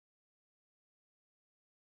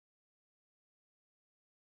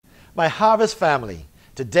My Harvest family,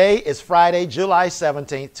 today is Friday, July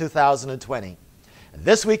 17th, 2020.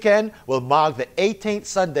 This weekend will mark the 18th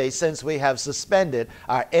Sunday since we have suspended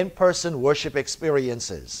our in-person worship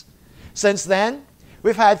experiences. Since then,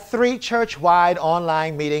 we've had 3 church-wide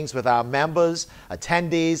online meetings with our members,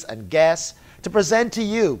 attendees, and guests to present to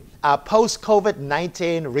you our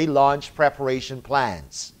post-COVID-19 relaunch preparation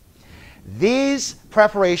plans. These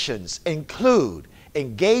preparations include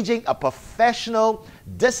engaging a professional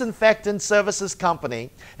disinfectant services company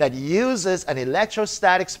that uses an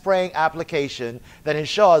electrostatic spraying application that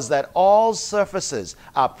ensures that all surfaces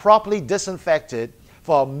are properly disinfected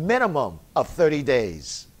for a minimum of 30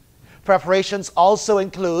 days. Preparations also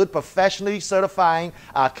include professionally certifying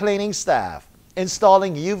our cleaning staff,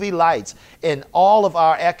 installing UV lights in all of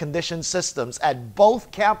our air-conditioned systems at both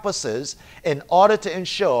campuses in order to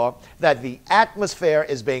ensure that the atmosphere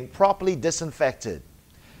is being properly disinfected,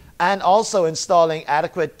 and also installing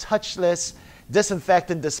adequate touchless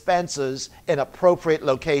disinfectant dispensers in appropriate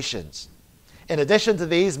locations. In addition to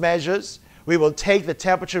these measures, we will take the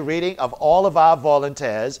temperature reading of all of our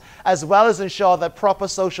volunteers, as well as ensure that proper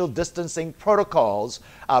social distancing protocols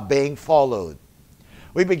are being followed.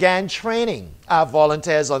 We began training our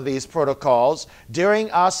volunteers on these protocols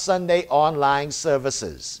during our Sunday online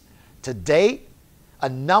services. To date, a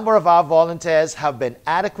number of our volunteers have been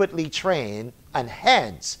adequately trained, and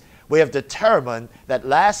hence, we have determined that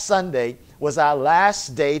last Sunday was our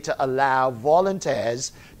last day to allow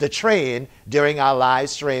volunteers to train during our live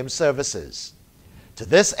stream services. To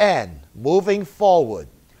this end, moving forward,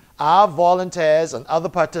 our volunteers and other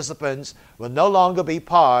participants will no longer be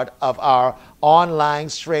part of our online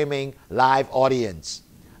streaming live audience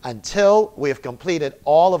until we have completed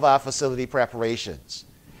all of our facility preparations.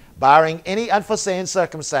 Barring any unforeseen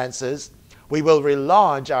circumstances, we will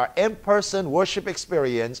relaunch our in-person worship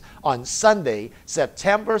experience on Sunday,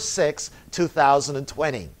 September 6,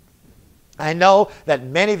 2020. I know that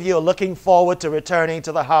many of you are looking forward to returning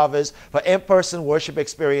to the Harvest for in-person worship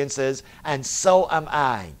experiences, and so am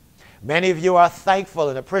I. Many of you are thankful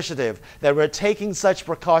and appreciative that we're taking such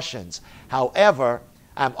precautions. However,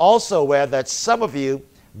 I'm also aware that some of you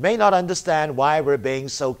may not understand why we're being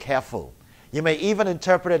so careful. You may even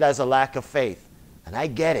interpret it as a lack of faith, and I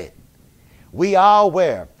get it. We are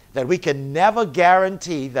aware that we can never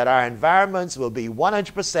guarantee that our environments will be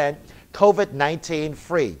 100% COVID-19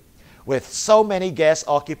 free, with so many guests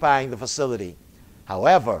occupying the facility.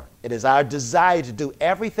 However, it is our desire to do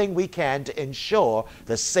everything we can to ensure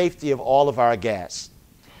the safety of all of our guests.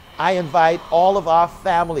 I invite all of our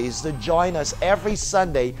families to join us every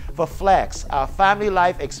Sunday for Flex, our family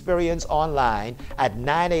life experience online at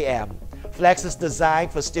 9 a.m. Flex is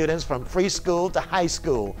designed for students from preschool to high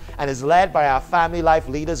school and is led by our family life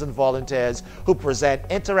leaders and volunteers who present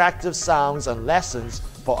interactive sounds and lessons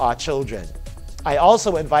for our children. I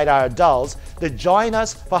also invite our adults to join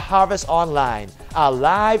us for Harvest Online, our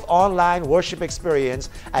live online worship experience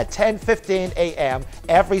at 10:15 a.m.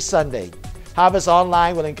 every Sunday. Harvest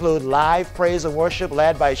Online will include live praise and worship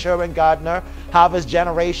led by Sherwin Gardner, Harvest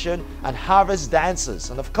Generation, and Harvest Dances.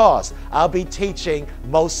 And of course, I'll be teaching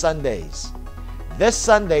most Sundays. This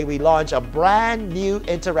Sunday, we launch a brand new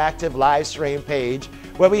interactive live stream page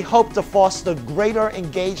where we hope to foster greater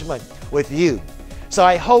engagement with you. So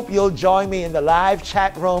I hope you'll join me in the live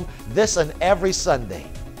chat room this and every Sunday.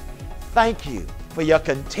 Thank you for your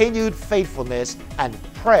continued faithfulness and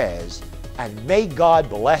prayers, and may God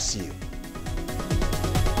bless you.